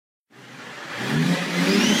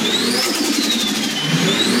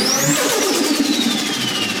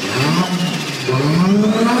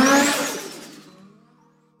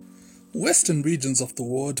Western regions of the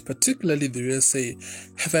world, particularly the USA,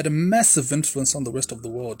 have had a massive influence on the rest of the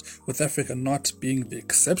world, with Africa not being the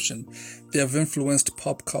exception. They have influenced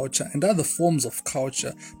pop culture and other forms of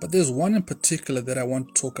culture, but there's one in particular that I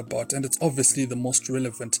want to talk about, and it's obviously the most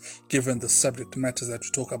relevant given the subject matters that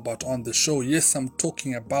we talk about on the show. Yes, I'm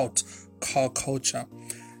talking about car culture.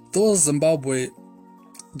 Though Zimbabwe's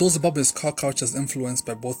car culture is influenced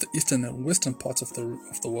by both the eastern and western parts of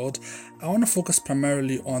the world, I want to focus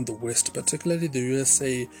primarily on the West, particularly the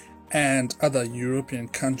USA and other European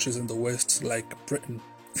countries in the West like Britain.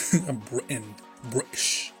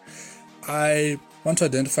 British. I want to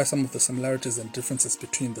identify some of the similarities and differences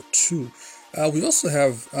between the two. We also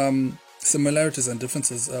have similarities and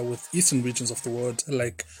differences with eastern regions of the world,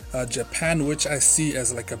 like Japan, which I see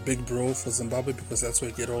as like a big bro for Zimbabwe because that's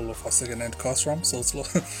where we get all of our second-hand cars from. So it's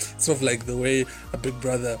sort of like the way a big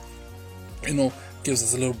brother, gives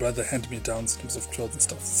us a little brother hand-me-downs in terms of clothes and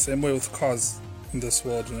stuff. Same way with cars in this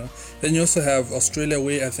world, Then you also have Australia,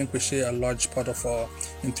 where I think we share a large part of our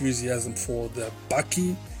enthusiasm for the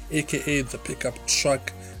bakkie, aka the pickup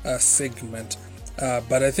truck segment.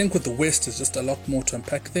 But I think with the West, there's just a lot more to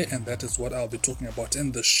unpack there, and that is what I'll be talking about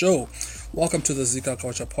in the show. Welcome to the Zika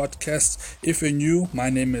Culture Podcast. If you're new,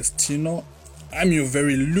 my name is Tino. I'm your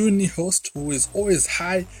very loony host who is always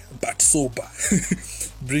high but sober,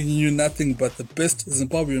 bringing you nothing but the best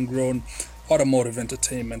Zimbabwean-grown automotive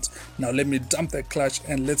entertainment. Now let me dump that clutch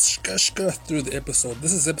and let's skr through the episode.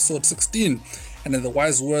 This is episode 16, and in the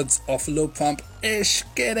wise words of Lil Pump,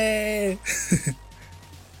 Eshkere.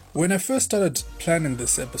 When I first started planning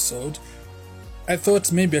this episode, I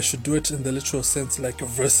thought maybe I should do it in the literal sense, like a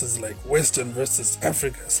versus, like Western versus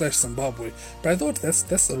Africa / Zimbabwe. But I thought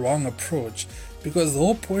that's the wrong approach, because the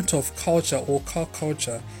whole point of culture or car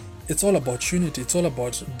culture, it's all about unity. It's all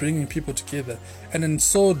about bringing people together. And in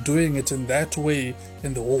so doing it in that way,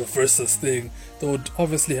 in the whole versus thing, there would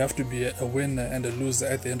obviously have to be a winner and a loser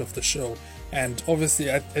at the end of the show. And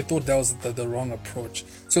obviously I thought that was the wrong approach.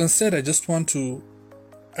 So instead, I just want to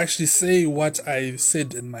actually say what I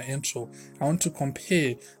said in my intro. I want to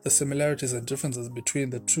compare the similarities and differences between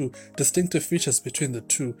the two, distinctive features between the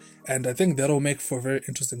two, and I think that'll make for a very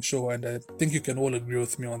interesting show, and I think you can all agree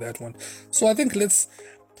with me on that one. So I think let's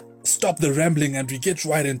stop the rambling and we get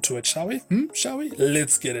right into it, shall we? Shall we?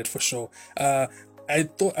 Let's get it for sure. I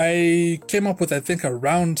came up with, I think,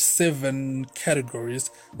 around 7 categories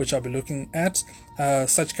which I'll be looking at.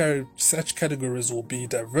 Such categories will be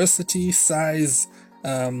diversity, size,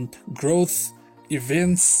 growth,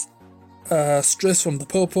 events, stress from the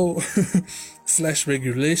popo /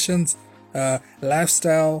 regulations,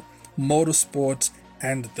 lifestyle, motorsport,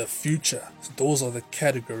 and the future. So those are the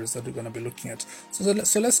categories that we're going to be looking at. So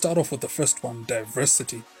let's start off with the first one,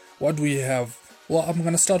 diversity. What do we have? Well, I'm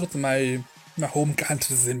going to start with my home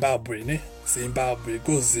country, Zimbabwe. Zimbabwe,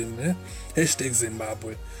 go Zim.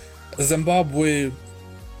 #Zimbabwe. Zimbabwe, in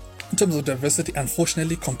terms of diversity,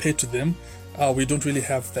 unfortunately, compared to them, we don't really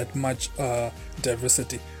have that much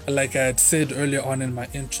diversity. Like I had said earlier on in my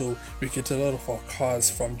intro, we get a lot of our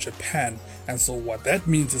cars from Japan, and so what that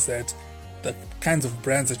means is that the kinds of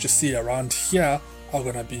brands that you see around here are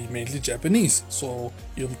going to be mainly Japanese. So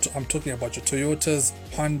I'm talking about your Toyotas,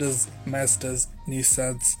 Hondas, Mazdas,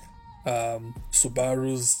 Nissans,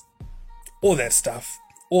 Subarus, all that stuff.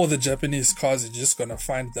 All the Japanese cars, you're just going to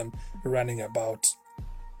find them running about.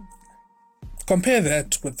 Compare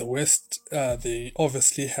that with the West. They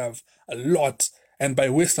obviously have a lot, and by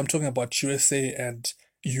West I'm talking about USA and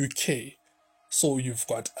UK. So you've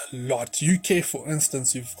got a lot. UK, for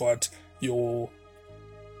instance, you've got your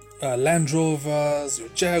Land Rovers, your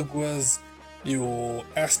Jaguars, your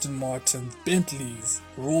Aston Martin, Bentleys,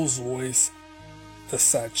 Rolls-Royce, the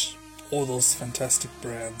such, all those fantastic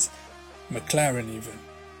brands, McLaren even.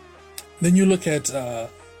 Then you look at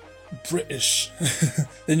British.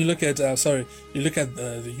 Then you look at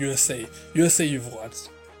the USA. USA, you've got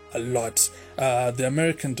a lot. The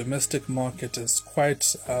American domestic market is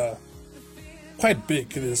quite big.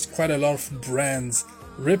 There's quite a lot of brands,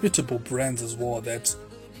 reputable brands as well, that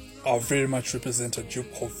are very much represented. Your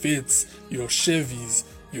Corvettes, your Chevys,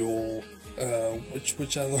 your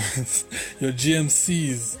which other ones? Your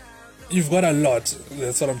GMCs. You've got a lot.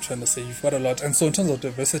 That's what I'm trying to say. You've got a lot. And so in terms of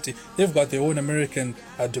diversity, they've got their own American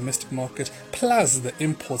domestic market, plus the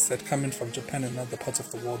imports that come in from Japan and other parts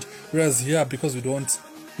of the world. Whereas here, because we don't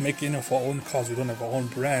make any of our own cars, we don't have our own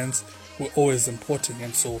brands, we're always importing.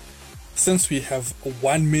 And so since we have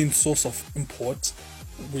one main source of import,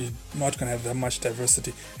 we're not going to have that much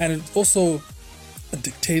diversity. And it also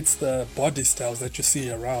dictates the body styles that you see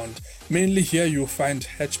around. Mainly here you'll find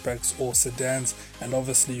hatchbacks or sedans, and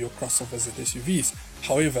obviously your crossovers and SUVs.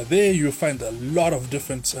 However, there you'll find a lot of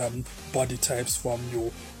different body types, from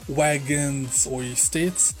your wagons or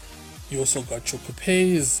estates. You also got your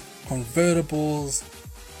coupes, convertibles,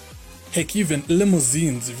 heck, even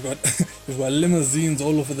limousines. You've got you've got limousines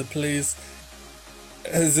all over the place.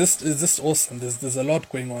 It's just awesome. There's a lot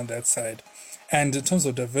going on that side. And in terms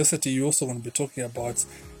of diversity, you're also going to be talking about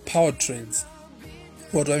powertrains.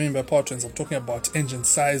 What do I mean by powertrains? I'm talking about engine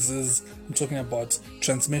sizes, I'm talking about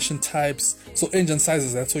transmission types. So engine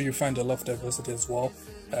sizes, that's where you find a lot of diversity as well.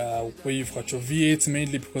 Where you've got your V8s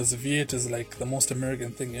mainly, because the V8 is like the most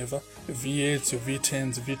American thing ever. Your V8s, your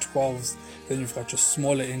V10s, V12s, then you've got your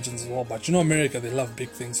smaller engines as well. But you know, America, they love big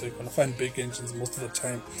things, so you're going to find big engines most of the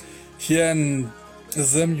time. Here in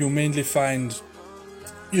Zim, you mainly find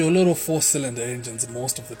your little 4-cylinder engines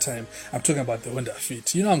most of the time. I'm talking about the Honda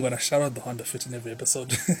Fit. You know, I'm going to shout out the Honda Fit in every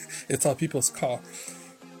episode. It's our people's car.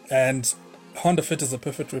 And Honda Fit is a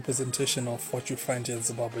perfect representation of what you find here in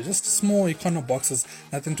Zimbabwe. Just small econo boxes,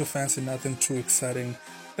 nothing too fancy, nothing too exciting.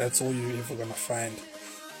 That's all you're ever going to find.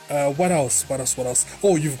 What else?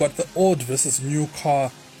 Oh, you've got the old versus new car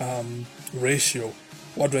ratio.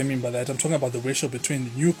 What do I mean by that? I'm talking about the ratio between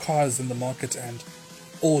the new cars in the market and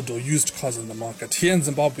old or used cars in the market. Here in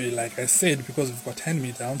Zimbabwe, like I said, because we've got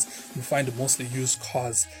hand-me-downs, you find mostly used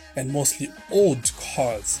cars and mostly old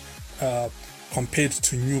cars compared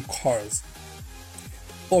to new cars.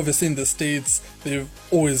 Obviously in the States, they've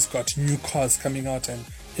always got new cars coming out and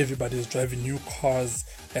everybody's driving new cars,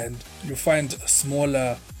 and you find a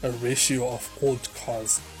smaller ratio of old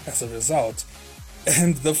cars as a result.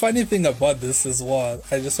 And the funny thing about this as well,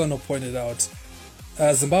 I just want to point it out,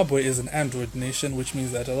 Zimbabwe is an Android nation, which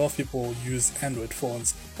means that a lot of people use Android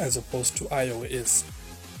phones as opposed to iOS.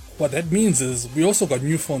 What that means is we also got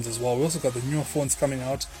new phones as well. We also got the newer phones coming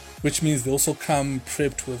out, which means they also come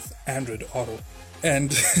prepped with Android Auto. And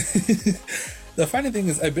the funny thing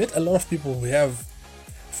is, I bet a lot of people who have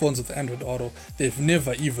phones with Android Auto, they've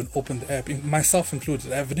never even opened the app, myself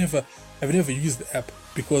included. I've never used the app,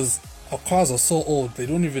 because our cars are so old, they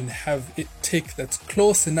don't even have a tech that's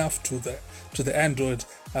close enough to the Android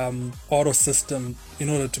auto system in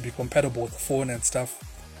order to be compatible with the phone and stuff.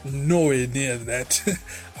 Nowhere near that.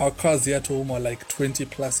 Our cars here at home are like 20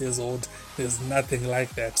 plus years old. There's nothing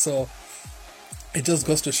like that. So it just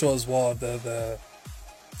goes to show as well the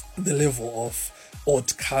level of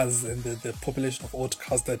old cars and the population of old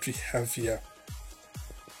cars that we have here.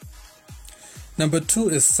 Number 2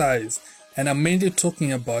 is size, and I'm mainly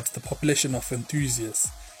talking about the population of enthusiasts,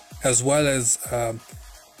 as well as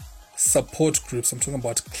support groups. I'm talking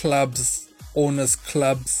about clubs, owners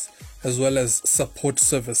clubs, as well as support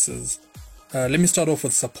services. Let me start off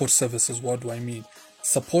with support services. What do I mean?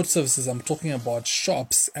 Support services, I'm talking about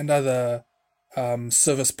shops and other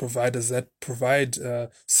service providers that provide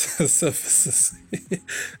services.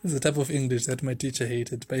 It's a type of English that my teacher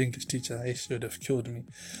hated. My English teacher, I should have killed me.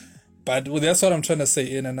 But that's what I'm trying to say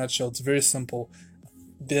in a nutshell. It's very simple.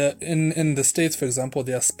 There, in the States, for example,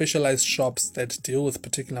 there are specialized shops that deal with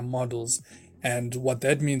particular models, and what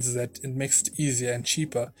that means is that it makes it easier and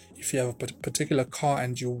cheaper if you have a particular car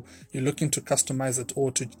and you're looking to customize it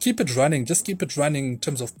or to keep it running. Just keep it running in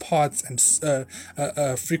terms of parts and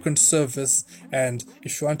frequent service. And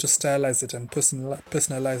if you want to stylize it and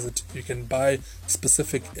personalize it, you can buy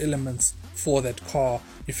specific elements for that car.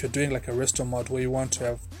 If you're doing like a resto mod where you want to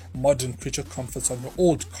have modern creature comforts on your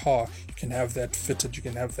old car, you can have that fitted, you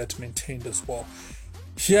can have that maintained as well.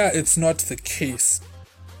 Here it's not the case.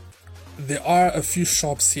 There are a few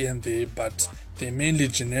shops here and there, but they're mainly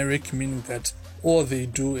generic, meaning that all they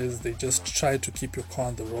do is they just try to keep your car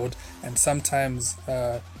on the road, and sometimes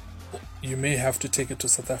you may have to take it to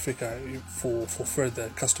South Africa for further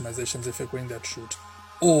customizations if you're going that route.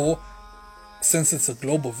 Or since it's a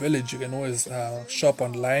global village, you can always shop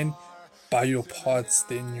online, buy your parts,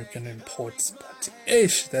 then you can import. But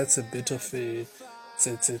that's a bit of a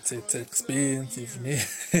it's expensive.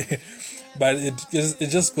 But it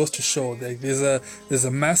just goes to show that there's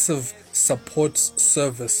a massive support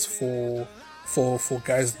service for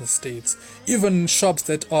guys in the States. Even shops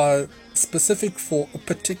that are specific for a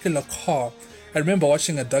particular car. I remember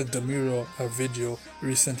watching a Doug DeMuro video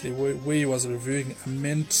recently where he was reviewing a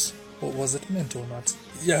Mint. Or was it Mint or not?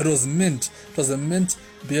 Yeah, it was Mint. It was a Mint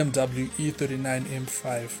BMW E39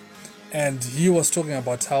 M5. And he was talking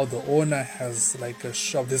about how the owner has like a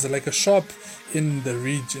shop. There's like a shop in the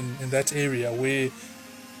region, in that area, where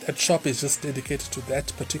that shop is just dedicated to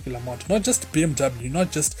that particular model. Not just BMW,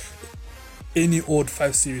 not just any old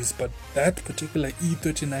 5 Series, but that particular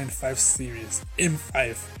E39 5 Series,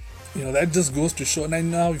 M5. You know, that just goes to show.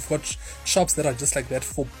 And now we've got shops that are just like that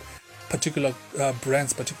for particular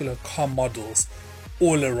brands, particular car models.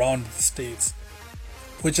 all around the states,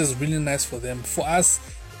 which is really nice for them. For us,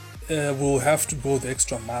 we'll have to go the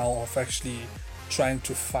extra mile of actually trying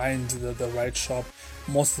to find the right shop.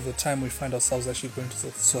 Most of the time we find ourselves actually going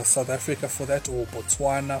to South Africa for that, or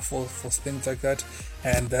Botswana for things like that,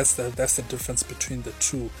 and that's the difference between the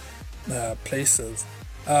two places.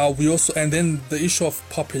 We also, and then the issue of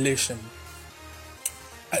population.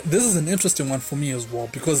 This is an interesting one for me as well,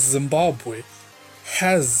 because Zimbabwe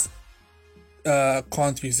has car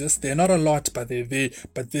enthusiasts. They're not a lot, but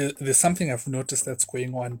there's something I've noticed that's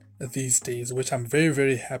going on these days, which I'm very,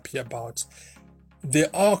 very happy about.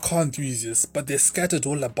 There are car enthusiasts, but they're scattered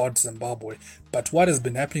all about Zimbabwe. But what has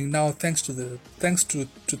been happening now, thanks to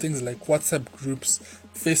things like WhatsApp groups,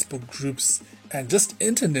 Facebook groups, and just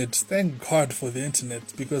internet. Thank God for the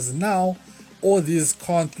internet, because now all these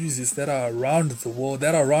car enthusiasts that are around the world,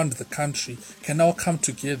 that are around the country, can now come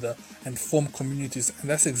together and form communities,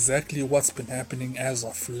 and that's exactly what's been happening as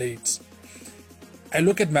of late. I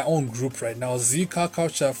look at my own group right now, Z Car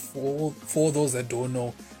Culture. For those that don't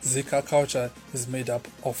know, Z Car Culture is made up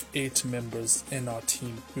of 8 members in our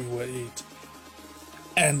team. We were 8.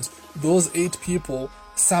 And those 8 people,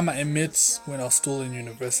 some I met when I was still in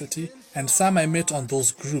university, and some I met on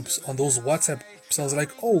those groups, on those WhatsApp groups. I was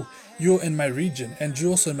like, oh, you're in my region, and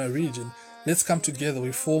you're also in my region. Let's come together.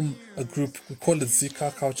 We form a group. We call it Z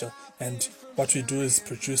Car Culture. And what we do is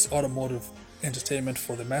produce automotive entertainment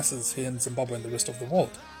for the masses here in Zimbabwe and the rest of the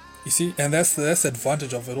world. You see, and that's the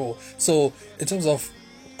advantage of it all. So in terms of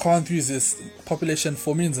car enthusiast population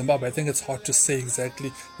for me in Zimbabwe, I think it's hard to say exactly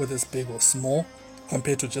whether it's big or small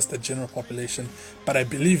compared to just the general population, but I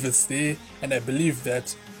believe it's there, and I believe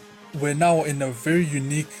that we're now in a very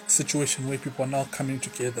unique situation where people are now coming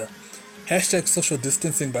together. Hashtag social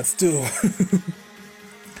distancing, but still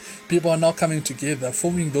people are now coming together,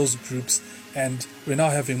 forming those groups, and we're now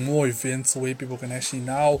having more events where people can actually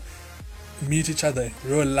now meet each other in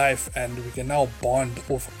real life, and we can now bond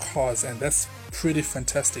over cars, and that's pretty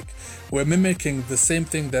fantastic. We're mimicking the same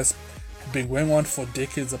thing that's been going on for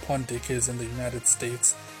decades upon decades in the United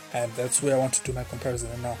States, and that's where I want to do my comparison.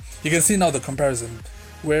 And now you can see now the comparison.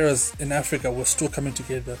 Whereas in Africa we're still coming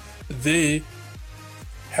together, they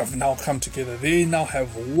have now come together. They now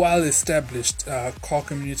have well-established car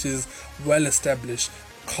communities, well-established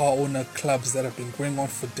car owner clubs that have been going on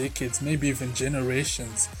for decades, maybe even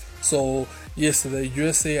generations. So yes, the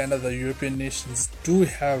USA and other European nations do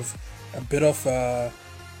have a bit of a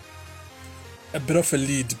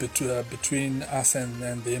lead between us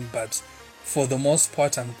and them, but for the most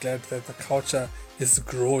part, I'm glad that the culture is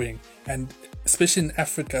growing, and especially in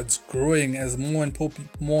Africa, it's growing as more and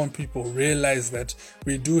people realize that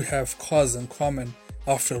we do have cars in common.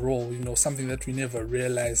 After all, something that we never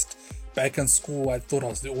realized. Back in school, I thought I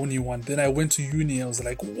was the only one. Then I went to uni, I was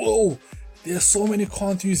like, whoa, there's so many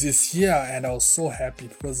car enthusiasts here, and I was so happy,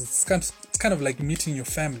 because it's kind of like meeting your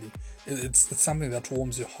family. It's something that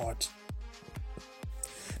warms your heart.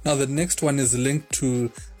 Now the next one is linked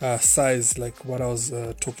to size, like what I was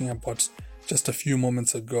talking about just a few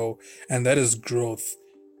moments ago, and that is growth.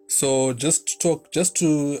 So just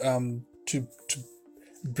to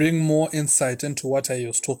bring more insight into what I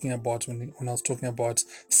was talking about when I was talking about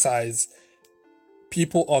size.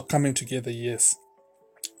 People are coming together, yes.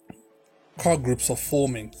 Car groups are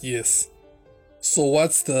forming, yes. So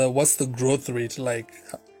what's the growth rate like?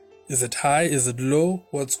 Is it high? Is it low?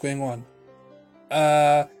 What's going on?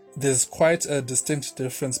 There's quite a distinct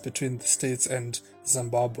difference between the States and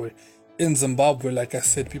Zimbabwe. In Zimbabwe, like I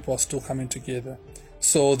said, people are still coming together.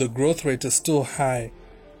 So the growth rate is still high,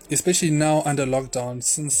 especially now under lockdown,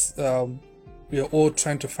 since we are all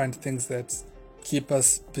trying to find things that keep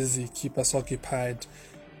us busy, keep us occupied.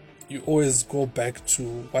 You always go back to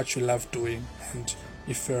what you love doing. And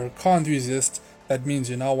if you're a car enthusiast, that means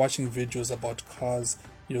you're now watching videos about cars,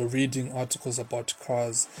 you're reading articles about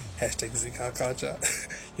cars, hashtag ZCar Culture.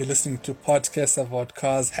 You're listening to podcasts about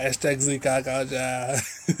cars, hashtag ZCar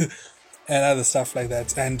Culture, and other stuff like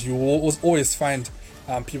that. And you will always find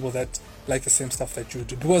people that like the same stuff that you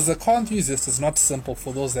do. Because the car enthusiast is not simple,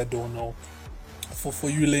 for those that don't know. For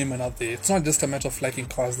you laymen out there, it's not just a matter of liking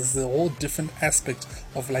cars. There's a whole different aspect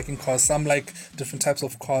of liking cars. Some like different types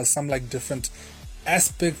of cars, some like different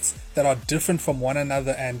aspects that are different from one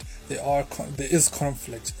another, and there is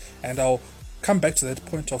conflict, and I'll come back to that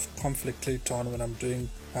point of conflict later on when I'm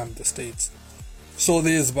doing the states. So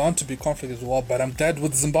there is bound to be conflict as well, but I'm glad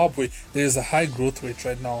with Zimbabwe there is a high growth rate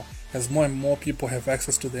right now. As more and more people have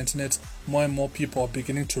access to the internet, more and more people are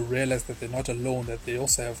beginning to realize that they're not alone, that they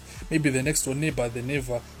also have maybe the next door neighbor they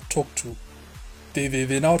never talked to.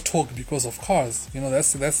 They now talk because of cars.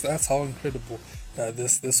 That's how incredible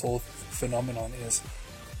this whole phenomenon is.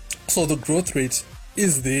 So the growth rate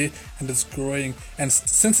is there and it's growing, and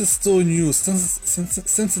since it's still new, since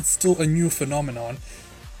it's still a new phenomenon,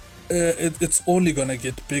 it's only gonna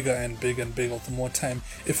get bigger and bigger and bigger the more time.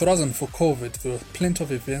 If it wasn't for COVID, there were plenty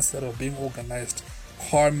of events that are being organized,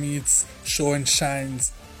 car meets, show and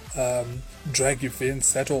shines, drag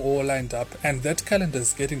events that are all lined up, and that calendar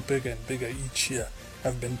is getting bigger and bigger each year.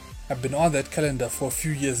 I've been on that calendar for a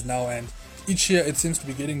few years now, and each year it seems to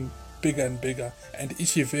be getting bigger and bigger, and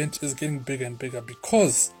each event is getting bigger and bigger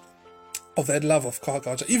because of that love of car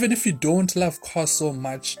culture. Even if you don't love cars so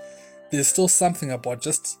much, there's still something about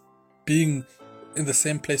just being in the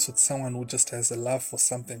same place with someone who just has a love for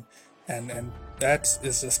something, and that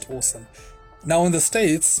is just awesome. Now in the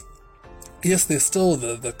States, yes, there's still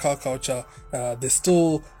the car culture, there's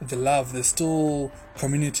still the love, there's still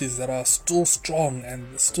communities that are still strong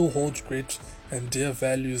and still hold great and dear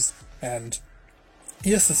values, and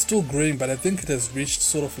yes, it's still growing, but I think it has reached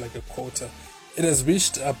sort of like a quota. It has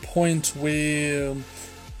reached a point where,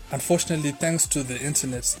 unfortunately, thanks to the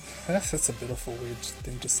internet, that's a bit of a weird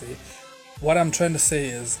thing to say. What I'm trying to say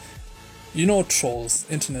is, trolls,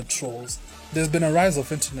 internet trolls. There's been a rise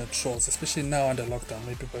of internet trolls, especially now under lockdown,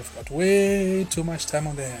 where people have got way too much time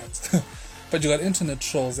on their hands. But you got internet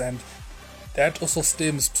trolls, and that also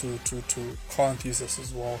stems to car enthusiasts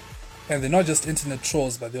as well. And they're not just internet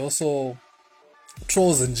trolls, but they're also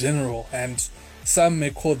trolls in general, and some may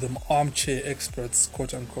call them armchair experts,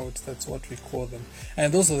 quote unquote. That's what we call them.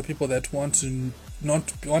 And those are the people that want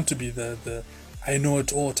to be the I know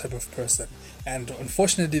it all type of person. And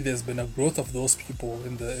unfortunately, there's been a growth of those people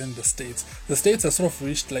in the States. The States have sort of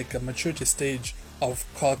reached like a maturity stage of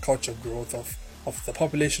car culture growth, of the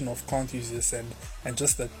population of car enthusiasts, and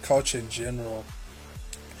just the culture in general.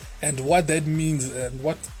 And what that means, and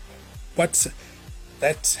what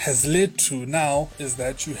that has led to now, is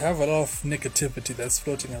that you have a lot of negativity that's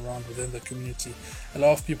floating around within the community. A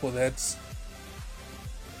lot of people that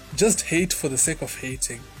just hate for the sake of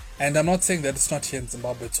hating. And I'm not saying that it's not here in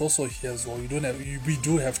Zimbabwe, it's also here as well. We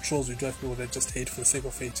do have trolls, we do have people that just hate for the sake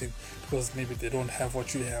of hating because maybe they don't have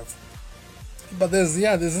what you have. But there's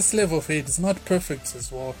this level of hate. It's not perfect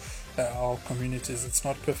as well. Our communities, it's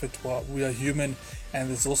not perfect. Well, we are human, and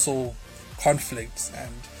there's also conflicts.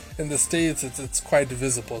 And in the States, it's quite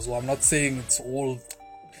visible as well. I'm not saying it's all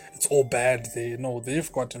bad.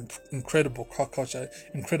 They've got incredible culture,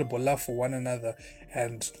 incredible love for one another,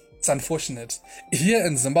 and it's unfortunate. Here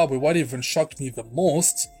in Zimbabwe, what even shocked me the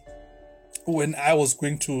most when I was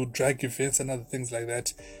going to drag events and other things like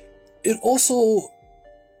that, it also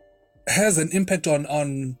has an impact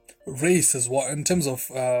on race as well, in terms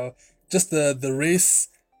of just the race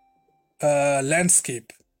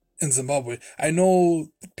landscape in Zimbabwe. I know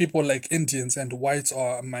people like Indians and whites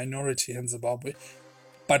are a minority in Zimbabwe,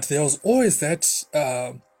 but there was always that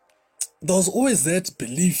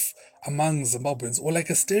belief among Zimbabweans, or like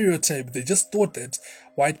a stereotype. They just thought that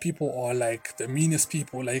white people are like the meanest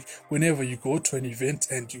people. Like whenever you go to an event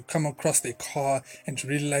and you come across their car and you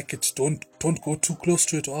really like it, don't go too close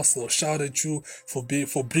to it, or else they'll shout at you for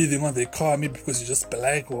breathing on their car, maybe because you're just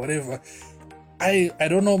black or whatever. I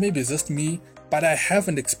don't know, maybe it's just me, but I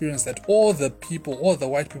haven't experienced that. All the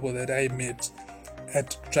white people that I met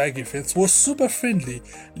at drag events were super friendly.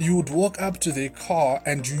 You would walk up to their car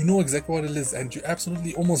and you know exactly what it is, and you're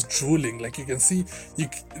absolutely almost drooling. Like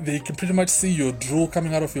they can pretty much see your drool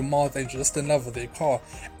coming out of your mouth, and you're just in love with their car.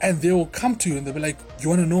 And they will come to you and they'll be like, "You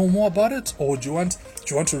want to know more about it, or do you want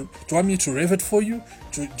me to rev it for you?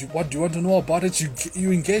 Do you want to know about it?"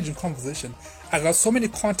 You engage in conversation. I got so many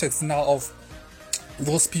contacts now of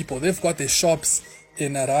those people. They've got their shops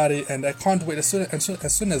in Harare, and I can't wait. As soon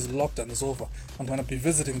as lockdown is over, I'm gonna be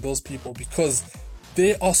visiting those people because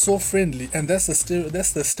they are so friendly, and that's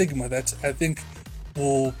the stigma that I think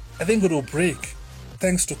it will break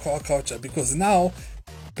thanks to car culture, because now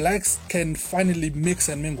blacks can finally mix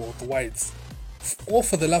and mingle with whites, all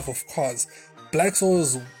for the love of cars. Blacks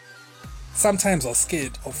always sometimes are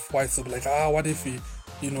scared of whites. They'll be like, what if he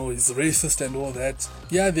is racist and all that.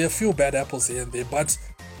 Yeah, there are a few bad apples here and there, but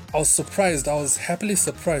I was happily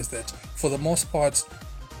surprised that for the most part,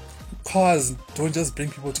 cars don't just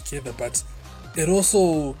bring people together, but it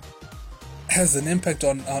also has an impact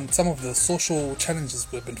on some of the social challenges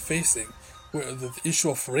we've been facing, where the issue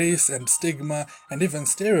of race and stigma and even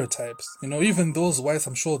stereotypes. Even those whites,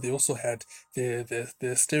 I'm sure they also had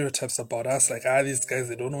their stereotypes about us, like, these guys,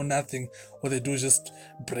 they don't know nothing. What they do is just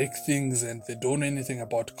break things, and they don't know anything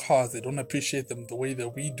about cars. They don't appreciate them the way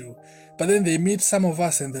that we do. But then they meet some of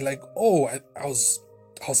us and they're like, oh, I was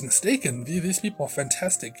mistaken. These people are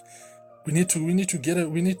fantastic. We need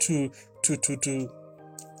to to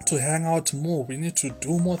hang out more. We need to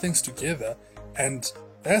do more things together. And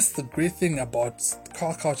that's the great thing about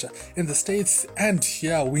car culture in the States and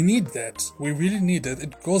here. We need that. We really need it.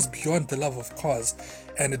 It goes beyond the love of cars,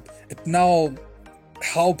 and it now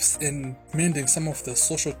helps in mending some of the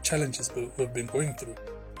social challenges we've been going through.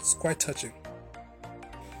 It's quite touching.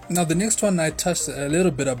 Now, the next one, I touched a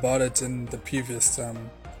little bit about it in the previous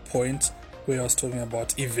point where I was talking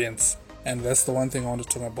about events, and that's the one thing I want to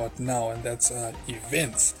talk about now, and that's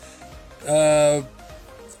events.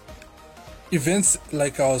 Events,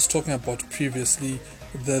 like I was talking about previously,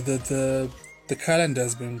 the calendar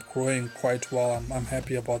has been growing quite well. I'm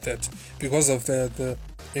happy about that because of the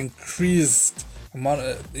increased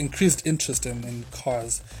interest in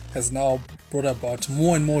cars has now brought about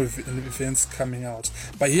more and more events coming out.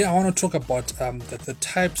 But here I want to talk about the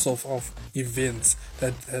types of events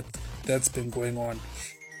that's been going on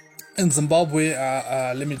in Zimbabwe.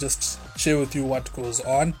 Let me just share with you what goes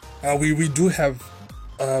on. We do have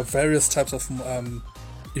various types of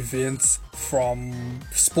events, from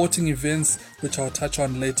sporting events, which I'll touch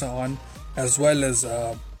on later on, as well as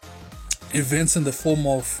events in the form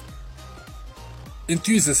of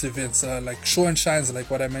enthusiast events, like show and shines,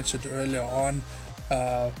 like what I mentioned earlier on,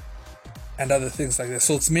 and other things like that.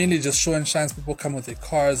 So it's mainly just show and shines. People come with their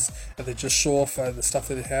cars and they just show off the stuff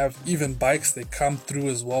that they have. Even bikes, they come through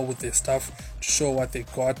as well with their stuff to show what they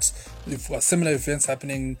got. We've got similar events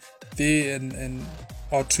happening there in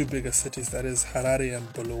our two biggest cities, that is Harare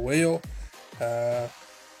and Bulawayo.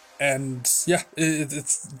 And yeah,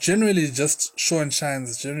 it's generally just show and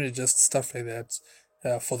shines, generally just stuff like that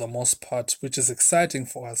for the most part, which is exciting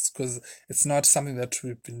for us because it's not something that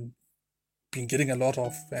we've been getting a lot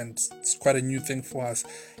of, and it's quite a new thing for us.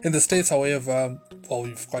 In the States, however,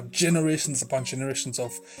 we've got generations upon generations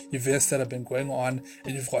of events that have been going on,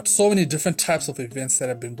 and you've got so many different types of events that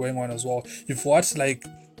have been going on as well. You've got like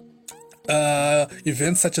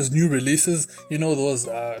events such as new releases, those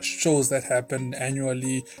shows that happen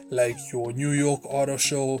annually, like your New York Auto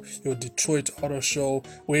Show, your Detroit Auto Show,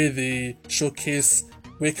 where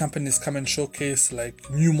companies come and showcase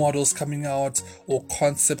like new models coming out or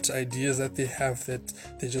concept ideas that they have that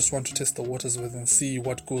they just want to test the waters with and see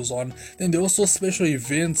what goes on. Then there are also special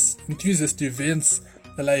events, enthusiast events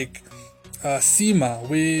like SEMA,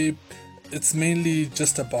 where it's mainly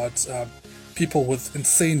just about people with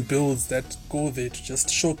insane builds that go there to just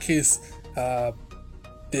showcase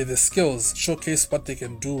their skills, showcase what they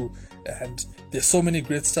can do. And there's so many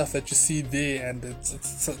great stuff that you see there, and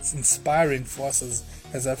it's inspiring for us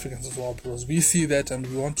as Africans as well, because we see that and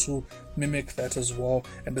we want to mimic that as well,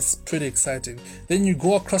 and it's pretty exciting. Then you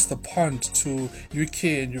go across the pond to UK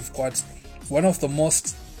and you've got one of the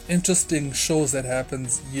most interesting shows that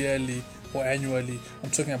happens yearly or annually. I'm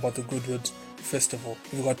talking about the Goodwood Festival.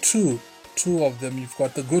 You've got two of them. You've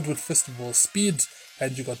got the Goodwood Festival Speed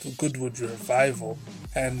and you got the Goodwood Revival,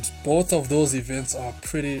 and both of those events are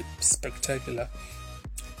pretty spectacular.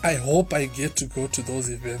 I hope I get to go to those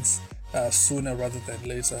events sooner rather than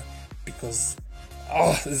later, because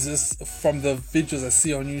it's just, from the videos I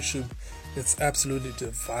see on YouTube, it's absolutely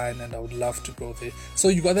divine, and I would love to go there. So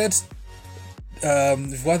you got that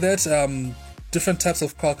different types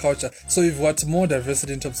of car culture. So you've got more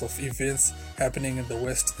diversity in terms of events happening in the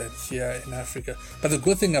West than here in Africa. But the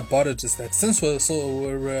good thing about it is that since we're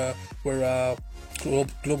a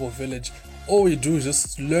global village, all we do is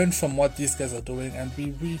just learn from what these guys are doing, and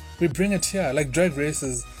we bring it here. Like drag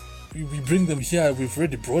races, we bring them here. We've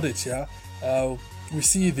already brought it here. We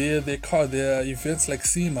see their events like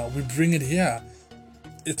SEMA. We bring it here.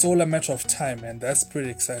 It's all a matter of time, and that's pretty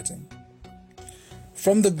exciting.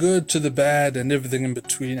 From the good to the bad and everything in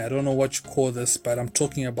between, I don't know what you call this, but I'm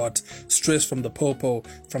talking about stress from the popo,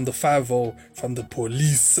 from the 5-0, from the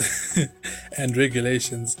police and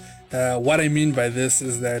regulations. What I mean by this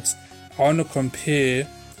is that I want to compare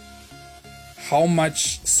how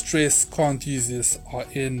much stress car enthusiasts are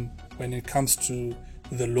in when it comes to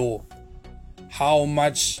the law. How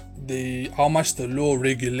much the law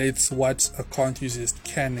regulates what a car enthusiast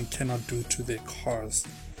can and cannot do to their cars.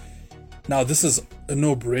 Now, this is a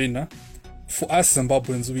no-brainer. For us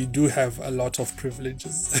Zimbabweans, we do have a lot of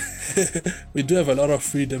privileges. We do have a lot of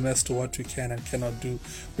freedom as to what we can and cannot do.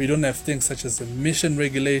 We don't have things such as emission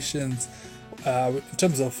regulations. In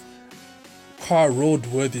terms of car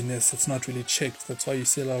roadworthiness, it's not really checked. That's why you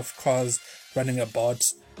see a lot of cars running about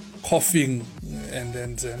coughing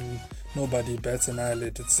and nobody bats an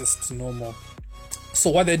eyelid. It's just normal. So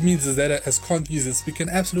what that means is that as car enthusiasts, we can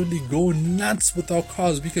absolutely go nuts with our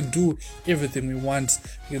cars. We can do everything we want.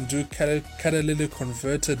 We can do catalytic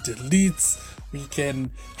converter deletes We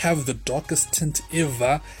can have the darkest tint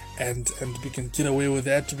ever, and we can get away with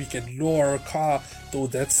that. We can lower our car, though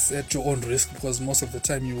that's at your own risk, because most of the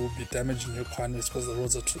time you will be damaging your car because the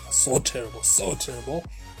roads are so terrible.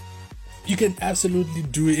 You can absolutely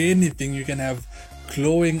do anything. You can have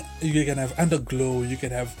glowing, you can have underglow, you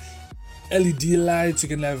can have LED lights, you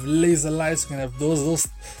can have laser lights, you can have those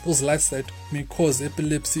lights that may cause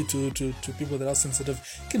epilepsy to people that are sensitive.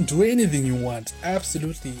 You can do anything you want,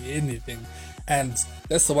 absolutely anything. And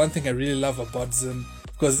that's the one thing I really love about Zim,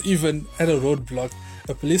 because even at a roadblock,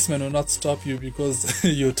 a policeman will not stop you because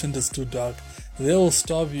your tint is too dark. They will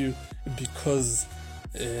stop you because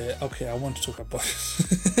okay, I want to talk about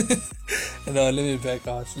it. No, let me back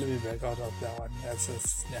out of that one.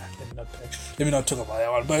 Let me not talk about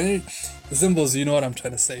that one. But the symbols, you know what I'm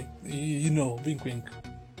trying to say. You know, wink wink.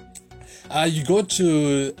 You go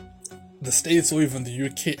to the States or even the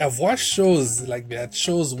UK. I've watched shows like that,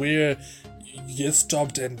 shows where you get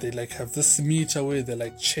stopped and they like have this meter where they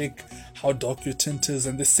like check how dark your tint is,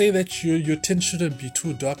 and they say that your tint shouldn't be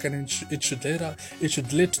too dark, and it should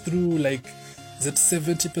let through like, is it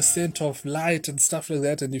 70% of light and stuff like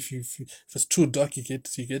that, and if it's too dark, you get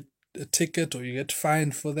a ticket or you get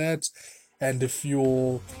fined for that. And if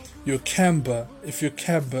your camber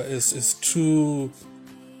is too,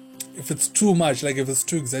 if it's too much, like if it's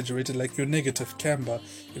too exaggerated, like your negative camber,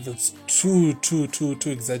 if it's too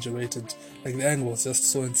exaggerated, like the angle is just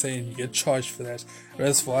so insane, you get charged for that.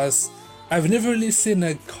 Whereas for us, I've never really seen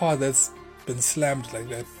a car that's been slammed like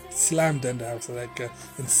that, slammed and have like an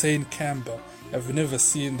insane camber. I've never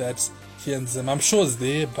seen that here in Zim. I'm sure it's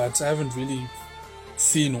there, but I haven't really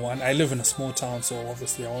seen one. I live in a small town, so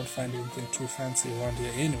obviously I won't find anything too fancy around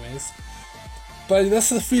here anyways. But that's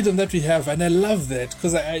the freedom that we have, and I love that,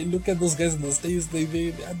 because I look at those guys in the States,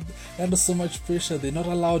 they're under so much pressure. They're not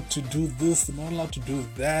allowed to do this, they're not allowed to do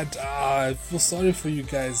that. I feel sorry for you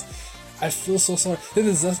guys. I feel so sorry. Then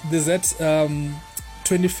there's that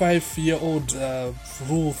 25-year-old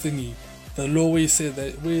rule thingy. The law where it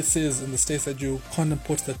says in the States that you can't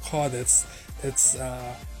import the car that's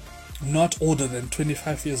not older than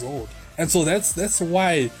 25 years old. And so that's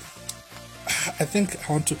why I think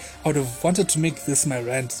I would have wanted to make this my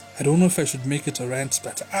rant. I don't know if I should make it a rant,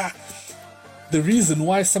 but the reason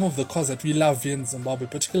why some of the cars that we love here in Zimbabwe,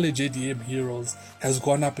 particularly JDM Heroes, has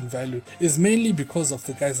gone up in value is mainly because of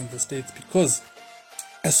the guys in the States. Because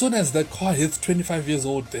as soon as the car hits 25 years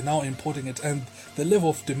old, they're now importing it, and the level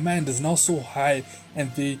of demand is now so high,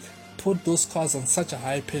 and they put those cars on such a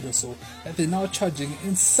high pedestal that they're now charging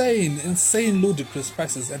insane, ludicrous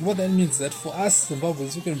prices. And what that means is that for us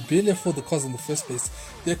Zimbabweans who can barely afford the cars in the first place,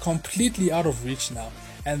 they're completely out of reach now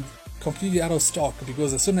and completely out of stock,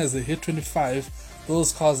 because as soon as they hit 25,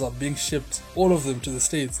 those cars are being shipped, all of them, to the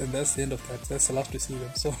States, and that's the end of that. That's the last we see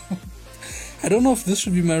them. So I don't know if this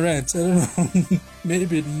should be my rant. I don't know.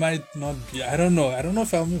 Maybe it might not be. I don't know. I don't know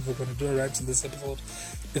if I'm ever going to do a rant in this episode.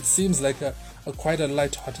 It seems like a quite a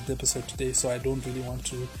light-hearted episode today, so I don't really want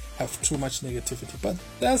to have too much negativity. But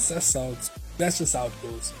that's just how it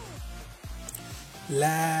goes.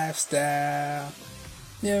 Lifestyle.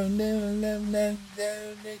 No.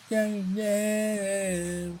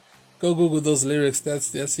 Go Google those lyrics.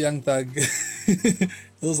 That's Young Thug.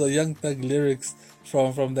 Those are Young Thug lyrics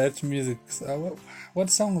from that music. What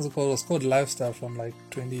song was it called? It was called Lifestyle, from like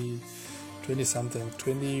 20 something,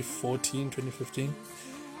 2014, 2015.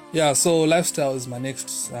 Yeah, so Lifestyle is my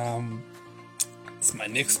next it's my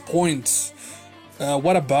next point.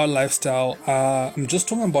 What about Lifestyle? I'm just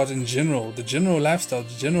talking about in general, the general lifestyle,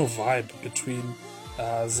 the general vibe between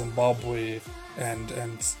Zimbabwe and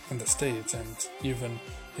the States, and even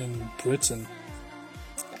in Britain,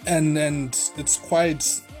 and it's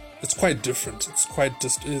quite different. It's quite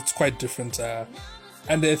different,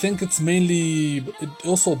 and I think it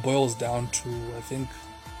also boils down to, I think,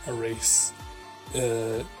 a race.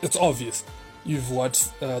 It's obvious. You've got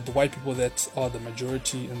the white people that are the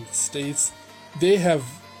majority in the States. They have,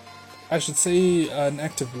 I should say, an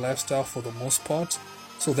active lifestyle for the most part.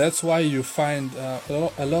 So that's why you find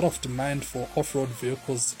a lot of demand for off-road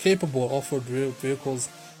vehicles, capable off-road vehicles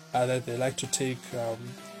that they like to take,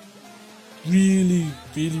 really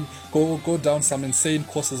go down some insane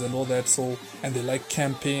courses and all that. So, and they like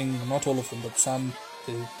camping. Not all of them, but some,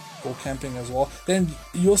 they go camping as well. Then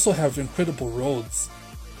you also have incredible roads,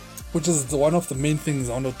 which is one of the main things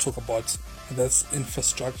I want to talk about, and that's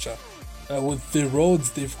infrastructure. With the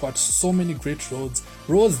roads, they've got so many great roads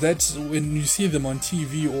that when you see them on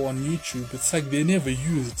TV or on YouTube, it's like they're never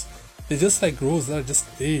used. They're just like roads that are just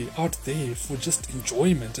out there for just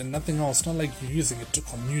enjoyment and nothing else. Not like you're using it to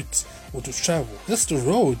commute or to travel. Just a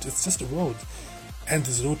road. It's just a road. and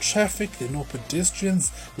there's no traffic, there are no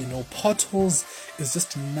pedestrians, there are no potholes. It's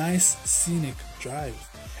just a nice scenic drive.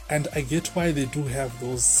 And I get why they do have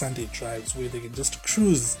those Sunday drives where they can just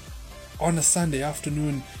cruise on a Sunday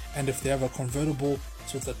afternoon, and if they have a convertible,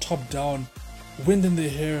 so with the top down, wind in their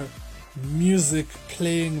hair, music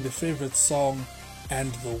playing their favorite song,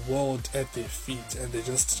 and the world at their feet, and they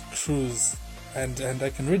just cruise. And I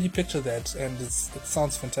can really picture that, and it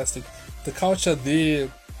sounds fantastic. The culture there,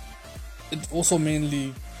 it also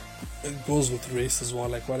mainly it goes with race as well,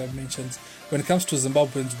 like what I mentioned. When it comes to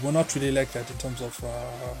Zimbabweans, we're not really like that in terms of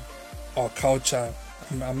our culture.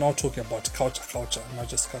 I'm not talking about culture, not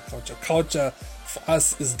just culture. Culture for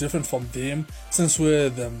us is different from them. Since we're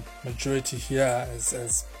the majority here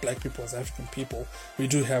as black people, as African people, we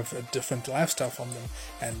do have a different lifestyle from them.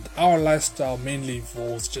 And our lifestyle mainly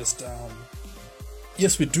involves just,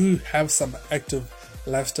 yes, we do have some active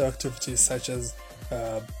lifestyle activities such as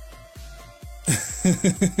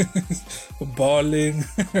bowling,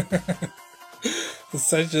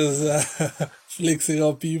 such as flexing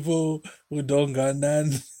on people who don't got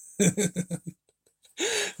none.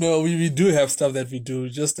 No, we do have stuff that we do.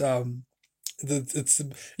 Just it's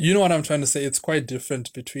you know what I'm trying to say. It's quite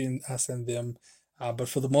different between us and them. But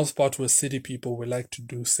for the most part, we're city people. We like to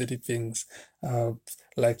do city things. Uh,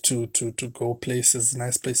 like to go places,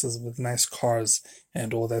 nice places with nice cars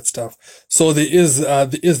and all that stuff. So there is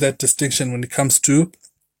that distinction when it comes to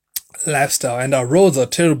lifestyle, and our roads are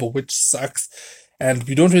terrible, which sucks. And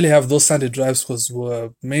we don't really have those Sunday drives because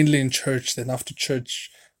we're mainly in church. Then after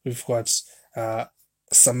church, we've got uh,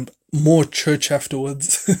 some more church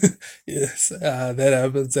afterwards. Yes, that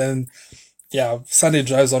happens. And yeah, Sunday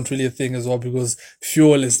drives aren't really a thing as well because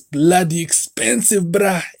fuel is bloody expensive,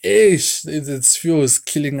 bruh. Ish, it's fuel is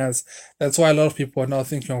killing us. That's why a lot of people are now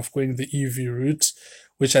thinking of going the EV route,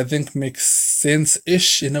 which I think makes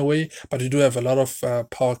sense-ish in a way. But we do have a lot of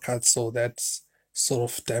power cuts, so that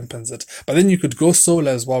sort of dampens it. But then you could go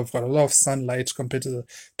solar as well. We've got a lot of sunlight compared to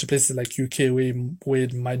places like UK where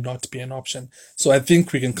it might not be an option. So I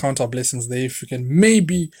think we can count our blessings there if we can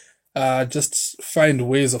maybe just find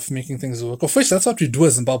ways of making things work. Of which that's what we do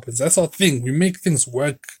as Zimbabweans. That's our thing. We make things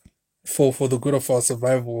work for the good of our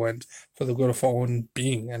survival and for the good of our own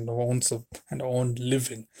being and our own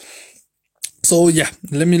living. So yeah,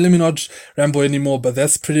 let me not ramble anymore, but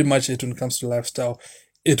that's pretty much it when it comes to lifestyle.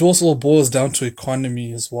 It also boils down to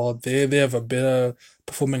economy as well. They have a better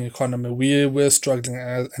performing economy. We're struggling,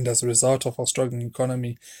 and as a result of our struggling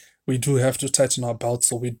economy, we do have to tighten our belts.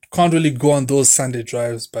 So we can't really go on those Sunday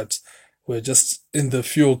drives, but we're just in the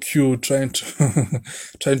fuel queue trying to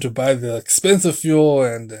trying to buy the expensive fuel,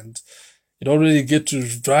 and you don't really get to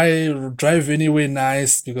drive anywhere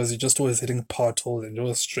nice because you're just always hitting potholes and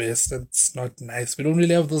you're stressed. It's not nice. We don't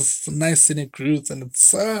really have those nice scenic routes, and it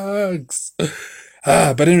sucks.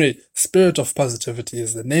 But anyway, spirit of positivity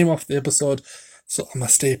is the name of the episode. So I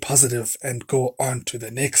must stay positive and go on to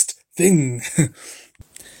the next thing.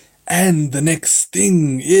 And the next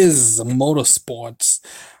thing is motorsports.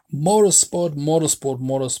 Motorsport.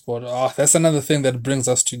 Ah, that's another thing that brings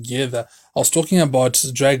us together. I was talking about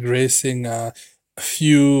drag racing a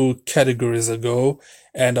few categories ago,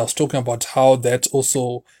 and I was talking about how that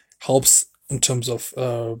also helps in terms of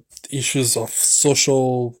issues of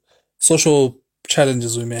social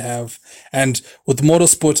challenges we may have. And with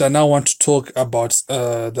motorsport, I now want to talk about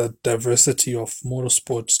the diversity of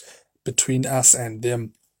motorsports between us and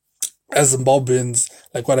them as Zimbabweans,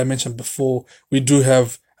 like what I mentioned before, we do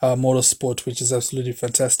have motorsport, which is absolutely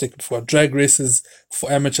fantastic. We've got drag races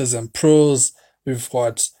for amateurs and pros. We've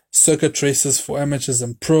got circuit races for amateurs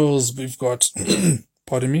and pros. We've got,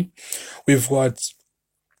 pardon me, we've got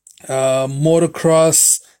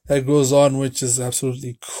motocross that goes on, which is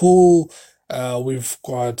absolutely cool. We've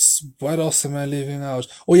got, what else am I leaving out?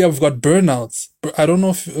 Oh yeah, we've got burnouts. I don't know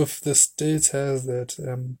if the state has that.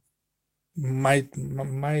 Might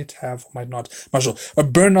have, might not. Not sure.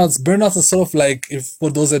 But burnouts is sort of like, if for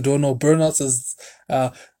those that don't know, burnouts is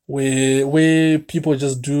where people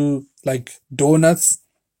just do like donuts.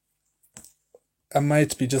 I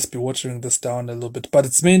might be watering this down a little bit, but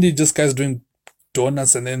it's mainly just guys doing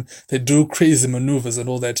donuts and then they do crazy maneuvers and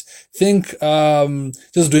all that. Think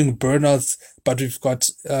just doing burnouts, but we've got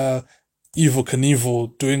Evel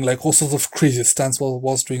Knievel doing like all sorts of crazy stunts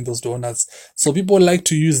whilst doing those donuts. So people like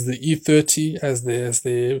to use the E30 as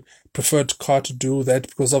their preferred car to do that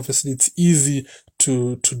because obviously it's easy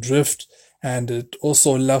to drift and it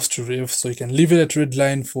also loves to rev. So you can leave it at red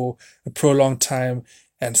line for a prolonged time,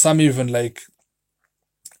 and some even like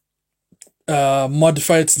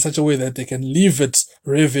modify it in such a way that they can leave it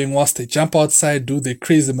revving whilst they jump outside, do the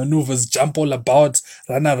crazy maneuvers, jump all about,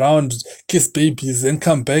 run around, kiss babies, then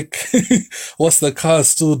come back. Whilst the car is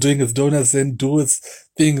still doing its donuts, then do its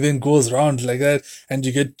thing, then goes around like that, and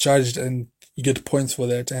you get charged and you get points for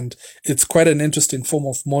that. And it's quite an interesting form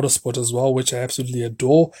of motorsport as well, which I absolutely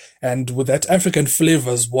adore. And with that African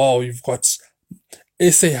flavor as well, you've got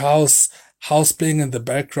SA House playing in the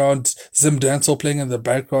background, Zim Dancehall playing in the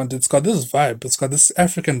background. It's got this vibe. It's got this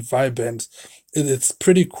African vibe, and it's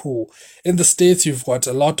pretty cool. In the States, you've got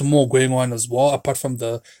a lot more going on as well, apart from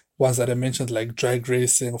the ones that I mentioned, like drag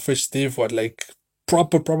racing, of which they've got like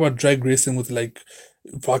proper drag racing with like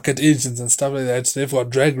rocket engines and stuff like that. They've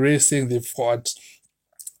got drag racing, they've got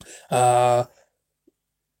uh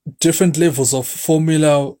different levels of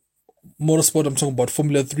Formula Motorsport. I'm talking about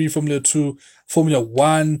Formula 3, Formula 2, Formula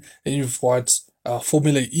 1, and you've got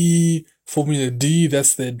Formula E, Formula D,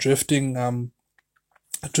 that's the drifting form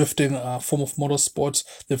of motorsport.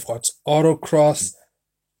 They've got autocross.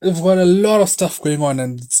 They've got a lot of stuff going on,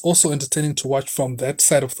 and it's also entertaining to watch from that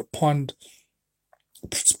side of the pond.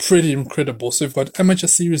 It's pretty incredible. So you've got amateur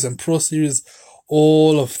series and pro series,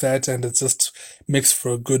 all of that, and it just makes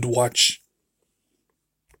for a good watch.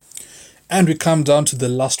 And we come down to the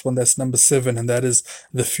last one, that's number 7, and that is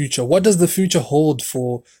the future. What does the future hold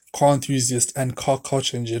for car enthusiasts and car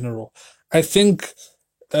culture in general? I think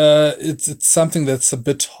it's something that's a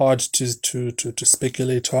bit hard to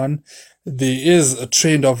speculate on. There is a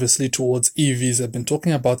trend, obviously, towards EVs. I've been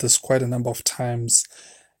talking about this quite a number of times.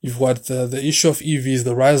 You've got the issue of EVs,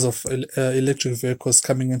 the rise of electric vehicles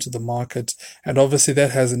coming into the market, and obviously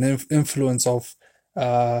that has an influence of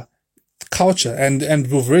uh, culture, and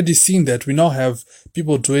we've already seen that. We now have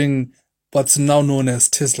people doing what's now known as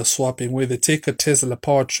Tesla swapping, where they take a Tesla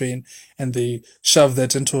powertrain and they shove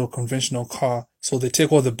that into a conventional car. So they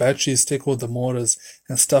take all the batteries, take all the motors,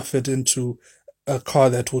 and stuff it into a car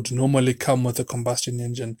that would normally come with a combustion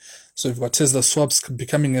engine. So we've got Tesla swaps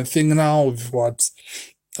becoming a thing now. We've got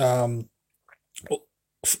um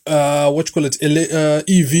what you call it,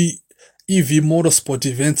 EV motorsport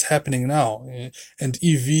events happening now, and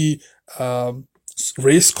EV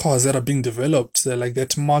race cars that are being developed. They're like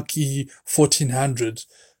that Mark-E 1400,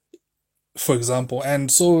 for example.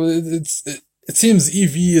 And so it seems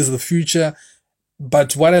EV is the future.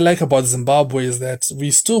 But what I like about Zimbabwe is that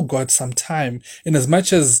we still got some time, in as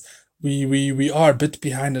much as we are a bit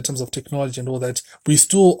behind in terms of technology and all that, we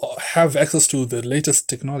still have access to the latest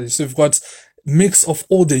technology. So we've got mix of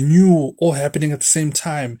all the new all happening at the same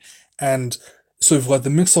time. And so we've got the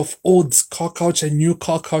mix of old car culture, new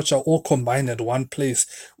car culture, all combined at one place.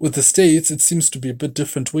 With the States, it seems to be a bit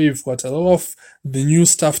different. We've got a lot of the new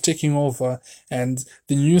stuff taking over, and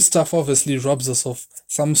the new stuff obviously robs us of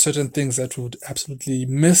some certain things that we would absolutely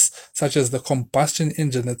miss, such as the combustion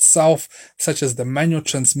engine itself, such as the manual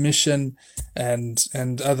transmission, and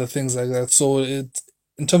other things like that. So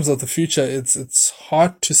in terms of the future, it's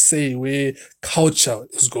hard to say where culture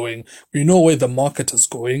is going. We know where the market is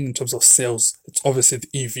going in terms of sales. It's obviously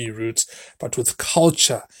the EV route, but with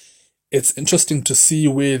culture, it's interesting to see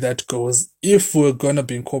where that goes. If we're gonna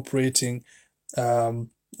be incorporating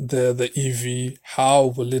the EV,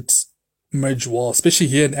 how will it merge well, especially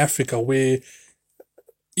here in Africa, where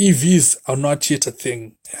EVs are not yet a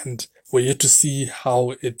thing, and we're yet to see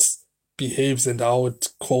how it behaves and how it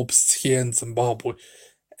copes here in Zimbabwe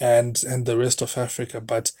and the rest of Africa.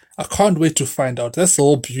 But I can't wait to find out. That's the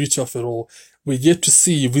whole beauty of it all. We get to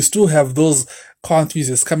see, we still have those car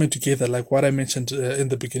enthusiasts coming together, like what I mentioned in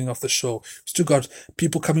the beginning of the show. We still got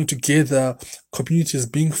people coming together, communities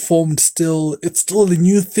being formed still. It's still the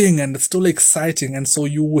new thing, and it's still exciting. And so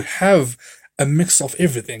you have a mix of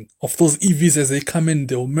everything. Of those EVs, as they come in,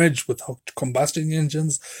 they'll merge with our combustion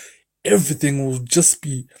engines. Everything will just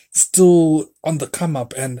be still on the come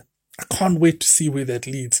up, and I can't wait to see where that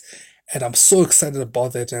leads. And I'm so excited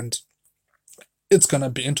about that, and it's gonna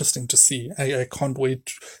be interesting to see. I can't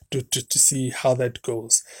wait to see how that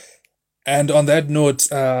goes. And on that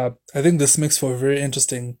note, I think this makes for a very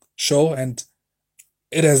interesting show, and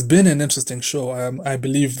it has been an interesting show. I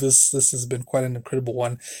believe this has been quite an incredible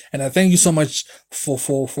one, and I thank you so much for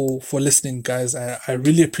listening, guys. I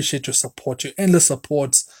really appreciate your support, your endless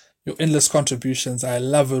support, your endless contributions. I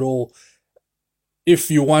love it all.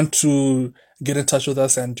 If you want to get in touch with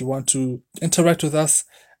us and you want to interact with us,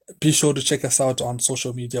 be sure to check us out on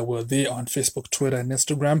social media. We're there on Facebook, Twitter, and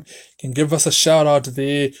Instagram. You can give us a shout out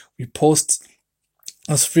there. We post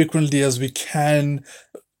as frequently as we can,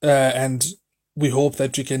 and we hope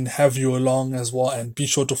that we can have you along as well. And be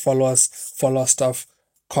sure to follow our stuff,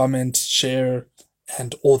 comment, share,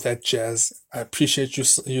 and all that jazz. I appreciate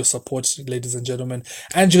your support, ladies and gentlemen.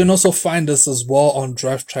 And you can also find us as well on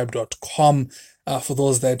drivetribe.com. For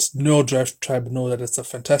those that know Drive Tribe, know that it's a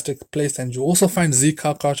fantastic place, and you also find Z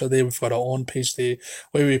Car Culture there. We've got our own page there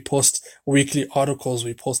where we post weekly articles.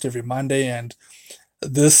 We post every Monday, and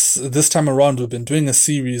this time around we've been doing a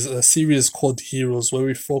series called Heroes, where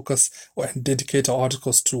we focus and dedicate our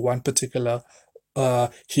articles to one particular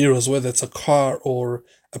heroes, whether it's a car or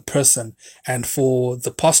a person. And for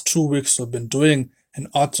the past 2 weeks, we've been doing an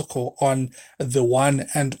article on the one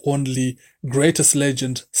and only greatest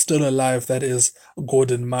legend still alive, that is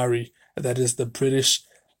Gordon Murray, that is the British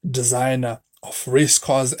designer of race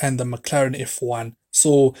cars and the McLaren F1.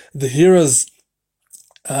 So the heroes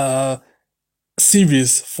uh,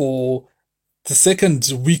 series for the second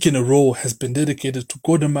week in a row has been dedicated to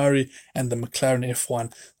Gordon Murray and the McLaren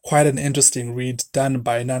F1. Quite an interesting read done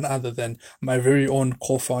by none other than my very own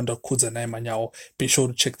co-founder, Kudzanai Manyao. Be sure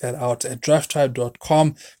to check that out at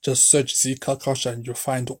drivetribe.com. Just search Z Culture and you'll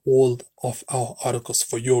find all of our articles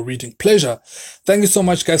for your reading pleasure. Thank you so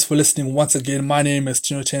much, guys, for listening once again. My name is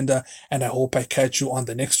Tino Tenda, and I hope I catch you on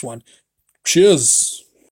the next one. Cheers!